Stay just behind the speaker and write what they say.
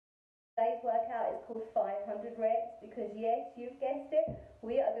Today's workout is called 500 reps because yes, you've guessed it,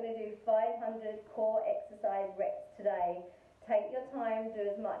 we are going to do 500 core exercise reps today. Take your time, do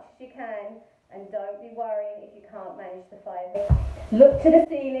as much as you can, and don't be worrying if you can't manage the 5 reps. Look to the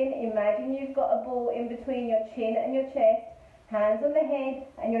ceiling, imagine you've got a ball in between your chin and your chest, hands on the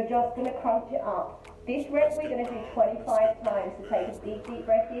head, and you're just going to crunch it up. This rep we're going to do 25 times, so take a deep, deep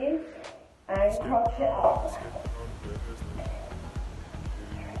breath in and crunch it up.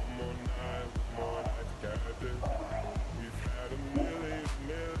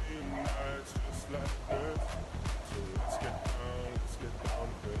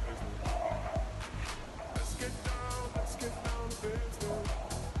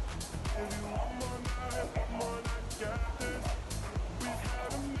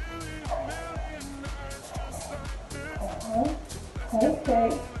 Twenty-two,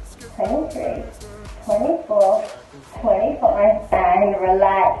 23, 24, 25, and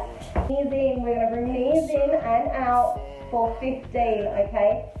relax. Knees in, we're going to bring knees in and out for 15,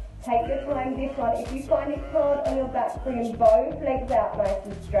 okay? Take your time, this one. If you find it hard on your back, bring both legs out nice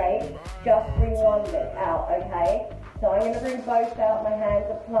and straight. Just bring one leg out, okay? So I'm going to bring both out, my hands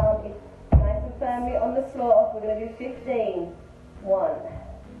are planted nice and firmly on the floor. We're going to do 15. 1,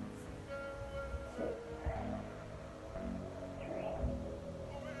 2, 3,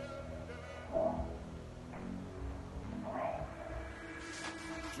 4, 5.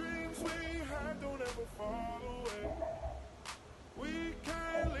 Dreams we had don't ever fall away. We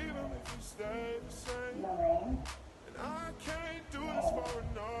can't leave them if we stay the same. 9. And I can't do this for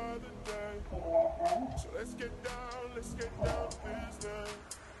another day. 11. So let's get down to business.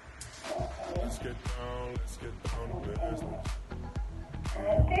 Let's get down to business.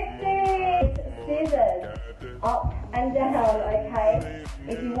 15 scissors, up and down, okay?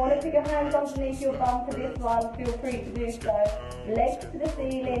 If you want to put your hands underneath your bum for this one, feel free to do so. Legs to the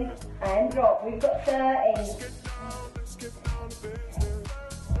ceiling and drop. We've got 30. Let's get down to business.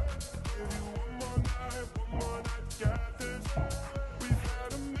 Give you one more night, got this. We've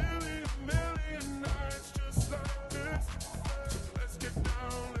had a million nights just like this. So let's get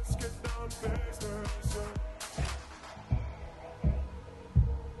down to business.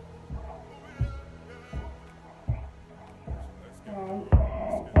 And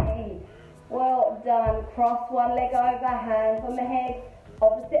 30. Well done. Cross one leg over, hands on the head,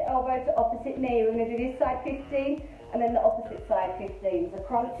 opposite elbow to opposite knee. We're going to do this side 15 and then the opposite side 15. So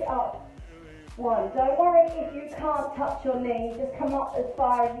crunch it up. 1. Don't worry if you can't touch your knee. Just come up as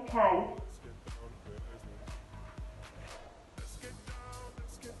far as you can.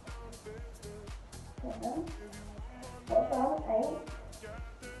 7. Well done.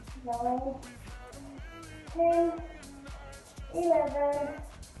 8. 9. 10. 11,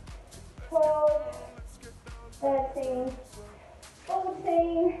 12, 13,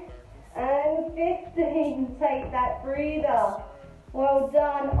 14, and 15. Take that breather. Well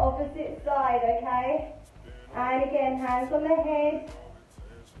done. Opposite side, okay? And again, hands on the head.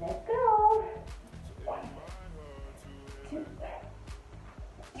 Let's go. 1, 2,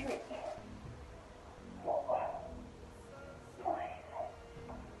 3, 4, 5,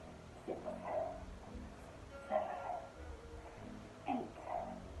 6, 7, 8,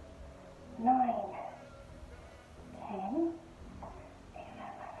 9, 10, 11,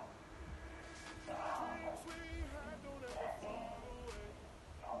 12, 13,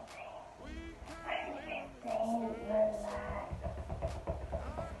 14, and 15. Relax.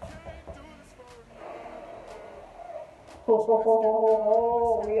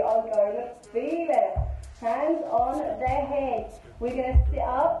 Oh, we are going to feel it. Hands on the head. We're going to sit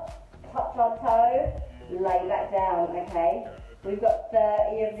up, touch our toes, lay back down, okay? We've got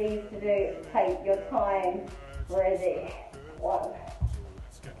 30 of these to do. Take your time. Ready. 1,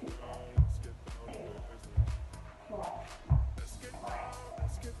 2, 3, 4, 5,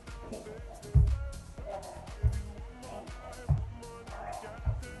 6, 7, 8,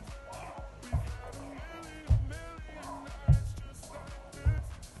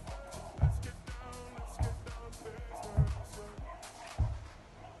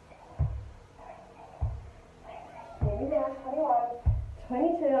 9, 10,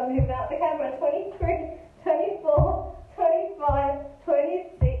 22, I'm moving out the camera, 23, 24, 25,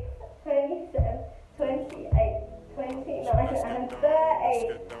 26, 27, 28, 29, and 30.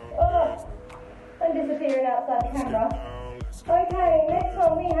 Oh, I'm disappearing outside the camera. Okay, next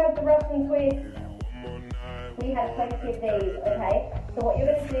one we have the Russian twist. We have 20 of these, okay? So what you're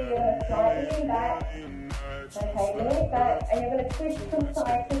going to do, you're going to slightly lean back, okay, lean it back, and you're going to twist from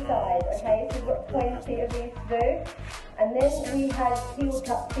side to side, okay? So we've got 20 of these to do. And then we have heel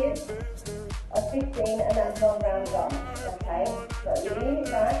touches of 15 and then one round jump, okay? So you lean it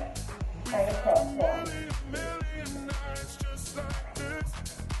back,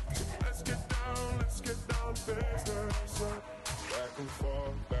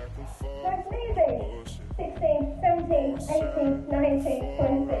 19,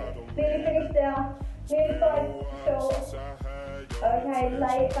 20. Nearly finished now. Nearly 5 short. Okay,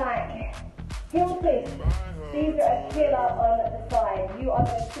 lay it back. Heel twist. These are a killer on the side. You are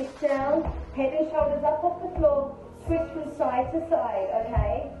going to twist down, head and shoulders up off the floor, twist from side to side,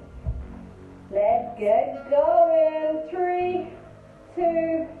 okay? Let's get going. 3,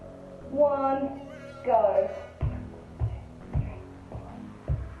 2, 1, go.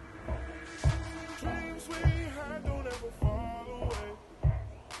 Dreams we had don't ever fall away.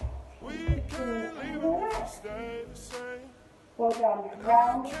 We can't leave them if we stay the same. Well done.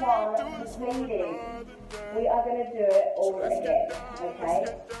 Round 1 completed. We are going to do it all again, okay?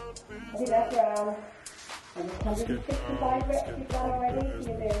 I think that's around 165 reps you've done already, so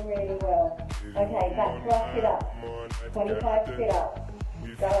you're doing really well. Okay, back to our sit-up. 25 sit-ups.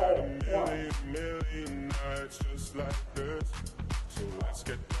 Go. 1. Million nights just like this. So let's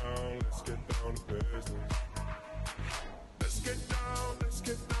get down to business. Let's get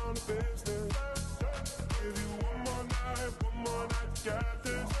down to business. Give you one more night, got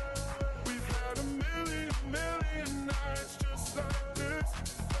this. We've had a million nights just like this.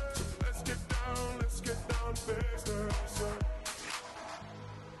 So let's get down to business.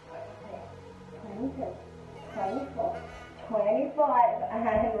 22, 24, 25,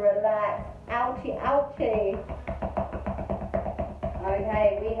 and relax. Ouchie, ouchie. Okay,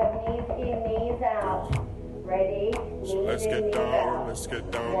 we have knees in, knees out. Ready? Knees Let's in, get knees down out. to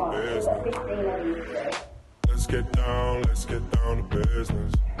 1, business. we've got 15 of these today. Let's get down to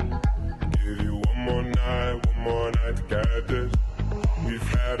business. Give you one more night to get this. We've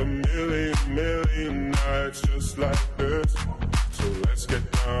had a million nights just like this. So let's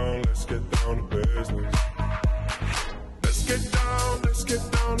get down to business. Let's get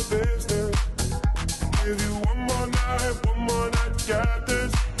down to business. Give you one more night to get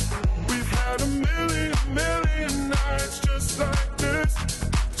this. We've had a million nights just like this.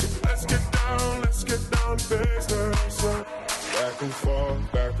 So let's get down to business. Back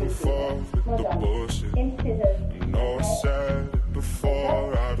and forth with the bullshit. I know I said it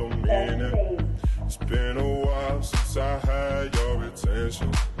before, I don't mean it. It's been a while since I had your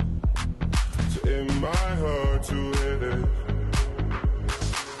attention. So it might hurt to hit it.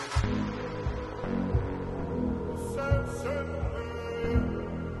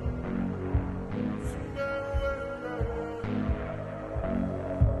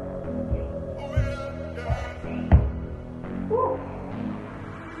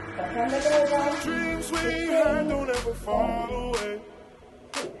 Dreams we had don't ever fall away.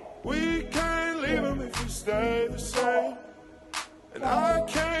 We can't leave them if we stay the same. And I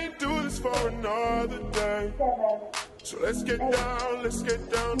can't do this for another day. So let's get down to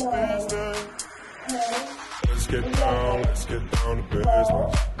business. Let's get down to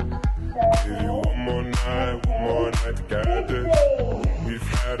business. Give you one more night to get this. We've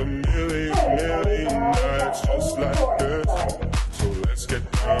had a million nights just like this. So let's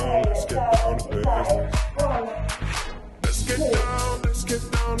get down to business. Let's get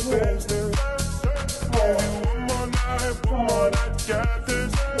down to business. Give you one more night to get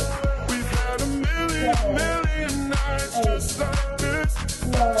this. We've had a million nights just like this.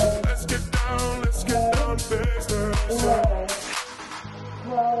 So let's get down to business.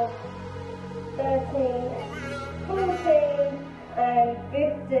 12, 13, 14, and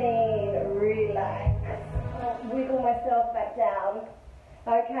 15. Relax. Wiggle myself back down.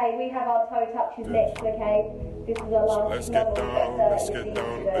 Okay, we have our toe touches next, okay? This is a long Let's get down to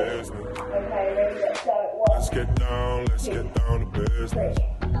business. Okay, ready, let's go. 1, Let's get down to business.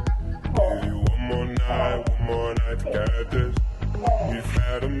 Give you one more night to get this. We've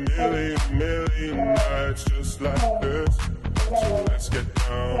had a million nights just like this. So let's get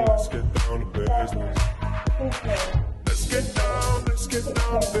down to business. Let's get down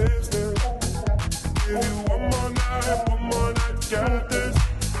to business. Give you one more night to get this.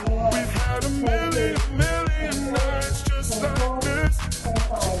 We've had a million nights just like this.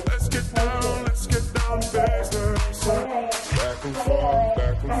 So let's get down to business. Back and forth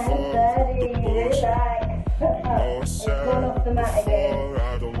with the bullshit. No, I said it before,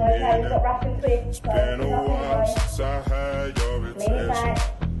 I don't mean it. It's been a while since I had your attention.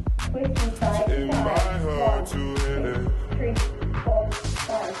 It might hurt to hit it. 3, 4,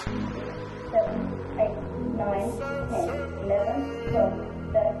 5, 7, 8, 9, 10, 11, 12,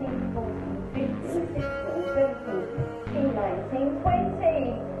 13, 14, 15, 16, 17, 18, 19,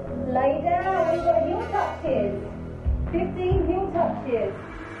 20. Lay down, we've got heel touches. 15 heel touches.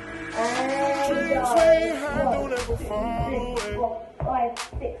 And Dreams we had don't ever fall away. 4, 5,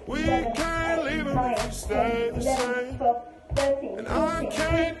 6, We 7, can't 8, leave them 9, if we stay 10, the 11, same. 12, 13, And I 14,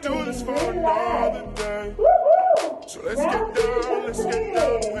 can't do 15, this for relax. another day. Woohoo! So let's get down to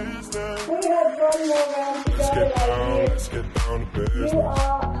business. We have one more round to Let's go, get down ladies. to You business.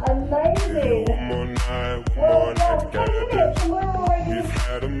 are amazing. One more night Well to done. get 10 minutes this. and we're already We've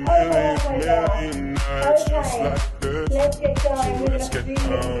had a halfway million there. nights just Okay, like this. let's get going. We're going Let's to get do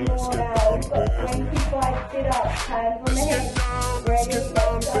down, this let's more get now. down We've got to business. 25 sit-ups, hands on the Let's head. get down Ready, to let's go.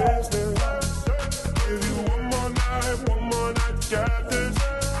 business. Give you one more night, got this.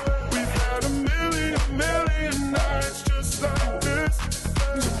 We've had a million nights just like this. So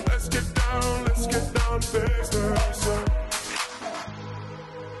let's get down to business. Oh,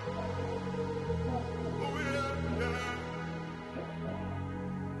 yeah.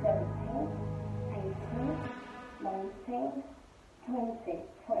 17, 18, 19, 20,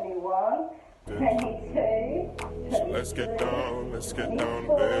 21, 22, So let's get down to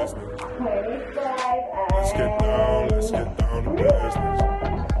business. 25, Let's get down to business.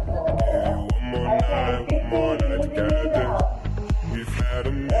 Give you one more night, got this. We've had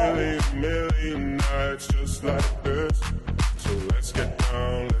a million nights just like this. So let's get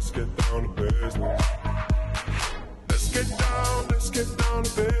down to business. Let's get down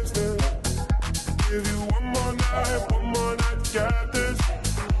to business. Give you one more night, got this.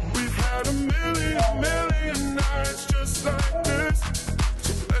 We've had a million nights just like this.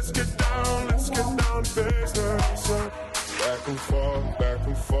 So let's get down to business. Back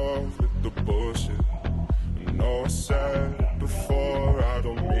and forth with the bullshit. I know I said it before, I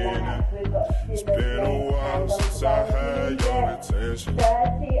don't mean it. It's been a while since I had your attention.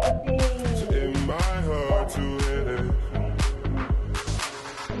 30 of these. So it might hurt to hit it.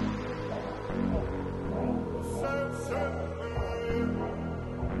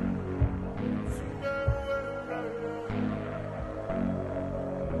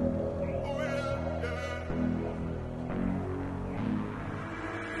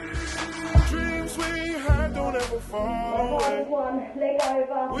 Dreams we had don't ever fall away. One, leg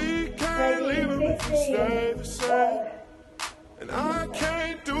over. We can't leave them if we stay the same. And I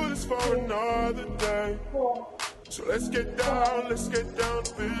can't do this for another day. 4, So let's get down to business.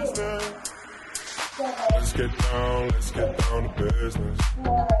 7, Let's get down to business.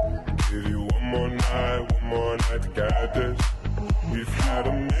 9, Give you one more night to get this. We've had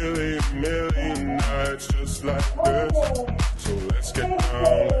a million nights just like this. 14, So let's get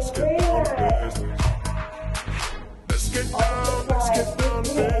down to business. Let's get down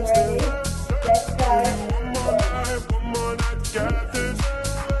to business. let's go. One more night, got this.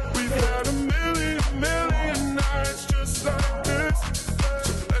 We've had a million nights just like this.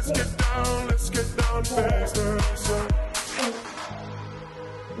 So let's get down to business.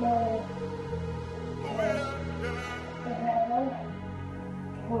 9, 11,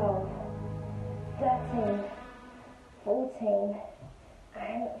 12, 13, 14,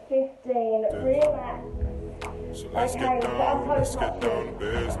 and 15. Relax. So let's get down to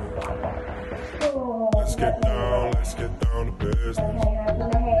business. Oh, Let's get down to business. okay, hands on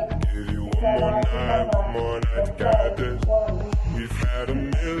the head. Give you one more night, got this. We've had a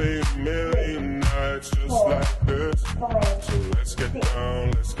million nights just like this. 5, So let's get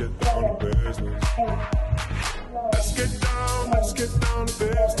down to business. 8, 9, Let's get down to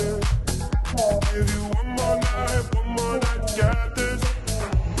business. 12, Give you one more night, got this.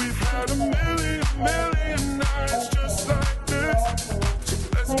 We've had a million nights just like this. So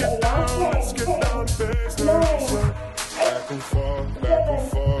let's get down to business. Back and forth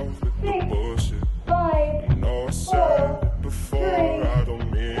with the bullshit. 5, I know I said it before, I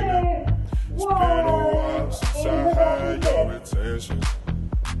don't mean it. It's been a while since I had your attention.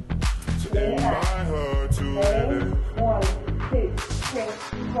 So it might hurt to hit it. 1, 2, 3,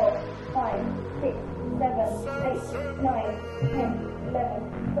 4, 5, 6, 7, 8, 9, 10,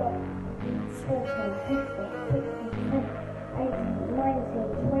 11, 12, 14, 15, 16, 18,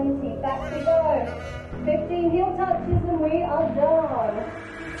 19, 20. Back we go. 15 heel touches and we are done.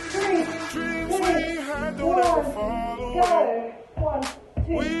 3, 2, 1, go. 1,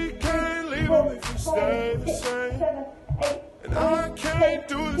 2, We can't leave 4, them if we stay 5, the 6, same. 7, 8, And I can't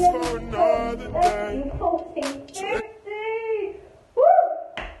do this for another day. 13, 14, 15. Woo!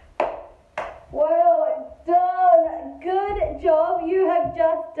 Well done. Good job. You have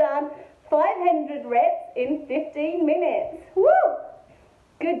just done 500 reps in 15 minutes. Woo!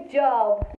 Good job.